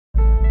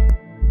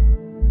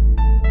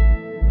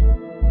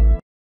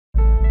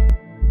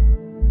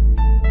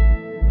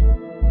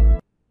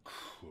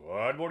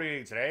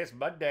morning. Today is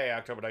Monday,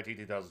 October 19,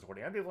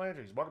 2020. I'm Dave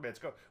Landry. Welcome to Let's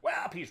Go.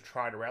 Well, he's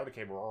trying to rally.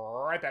 Came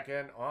right back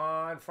in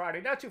on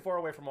Friday. Not too far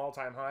away from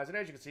all-time highs. And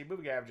as you can see,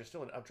 moving average is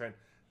still in uptrend,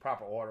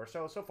 proper order.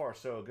 So far,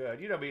 so good.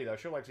 You know me, though.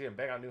 Sure like to see him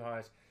bang on new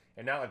highs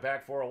and not like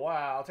back for a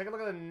while. Take a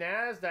look at the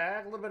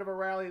NASDAQ. A little bit of a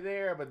rally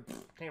there, but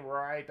came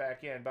right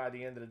back in by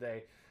the end of the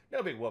day.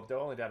 No big whoop,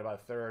 though. Only down about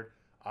a third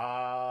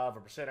of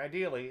a percent.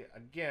 Ideally,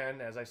 again,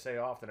 as I say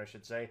often, I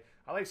should say,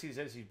 I like to see these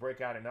indices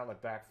break out and not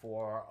look back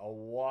for a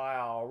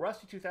while.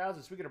 Rusty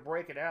 2000, we're going to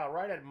break it out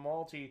right at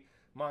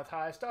multi-month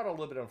highs. Started a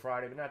little bit on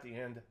Friday, but not the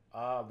end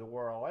of the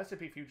world.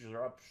 S&P futures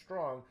are up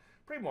strong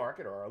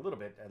pre-market, or a little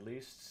bit at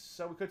least,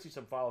 so we could see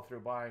some follow-through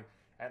buying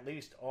at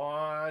least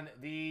on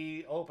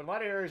the open. A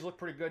lot of areas look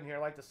pretty good in here,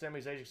 like the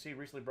semis, as you see,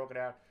 recently broken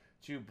out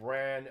to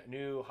brand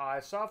new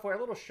highs. Software a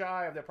little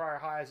shy of their prior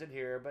highs in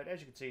here, but as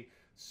you can see,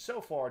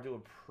 so far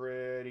doing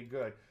pretty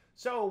good.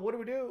 So what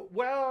do?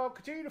 Well,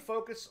 continue to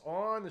focus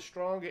on the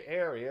stronger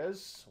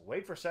areas,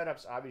 wait for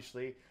setups,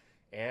 obviously,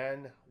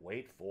 and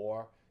wait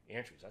for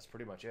entries. That's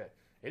pretty much it.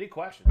 Any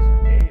questions?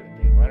 Dave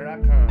at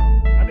DaveLandry.com.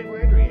 I'm Dave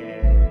Landry,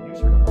 and you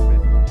sort of